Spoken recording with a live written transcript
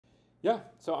Yeah,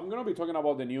 so I'm gonna be talking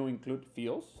about the new include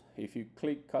fields. If you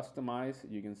click customize,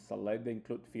 you can select the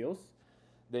include fields.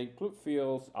 The include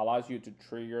fields allows you to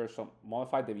trigger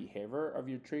modify the behavior of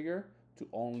your trigger to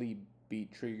only be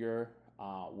triggered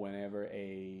whenever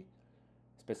a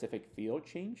specific field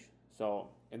change. So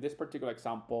in this particular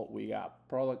example, we got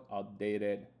product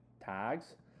updated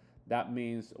tags. That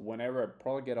means whenever a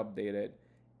product get updated,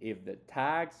 if the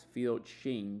tags field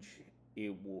change,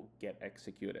 it will get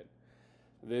executed.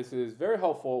 This is very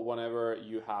helpful whenever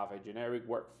you have a generic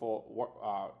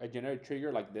a generic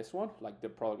trigger like this one, like the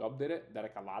product updated, that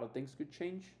like a lot of things could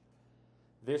change.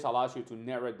 This allows you to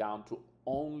narrow it down to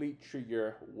only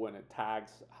trigger when a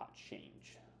tags have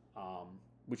changed,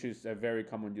 which is a very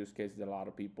common use case that a lot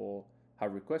of people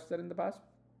have requested in the past.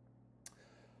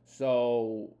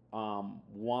 So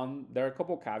there are a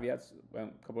couple caveats, a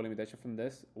couple limitations from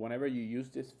this. Whenever you use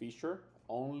this feature,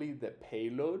 only the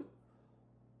payload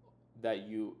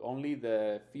only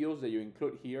the fields that you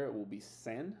include here will be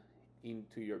sent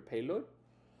into your payload.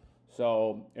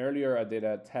 So earlier I did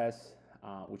a test,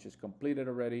 which is completed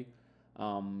already.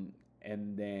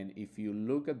 And then if you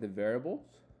look at the variables,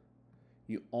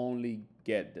 you only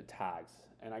get the tags.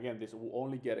 And again, this will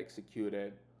only get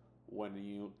executed when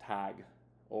you tag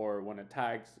or when a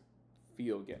tags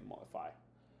field get modified.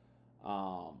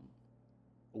 Um,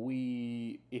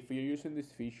 if you're using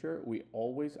this feature, we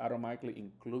always automatically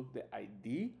include the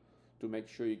ID to make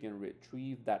sure you can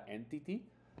retrieve that entity.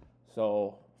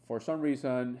 So for some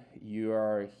reason you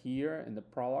are here in the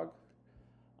product,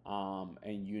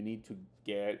 and you need to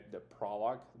get the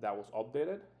product that was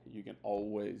updated, you can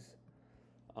always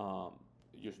um,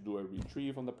 just do a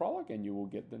retrieve on the product and you will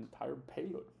get the entire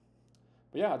payload.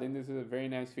 But yeah, I think this is a very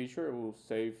nice feature. It will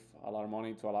save a lot of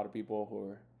money to a lot of people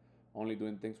who are only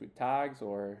doing things with tags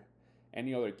or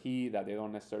any other key that they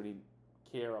don't necessarily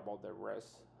care about the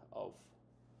rest of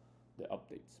the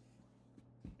updates.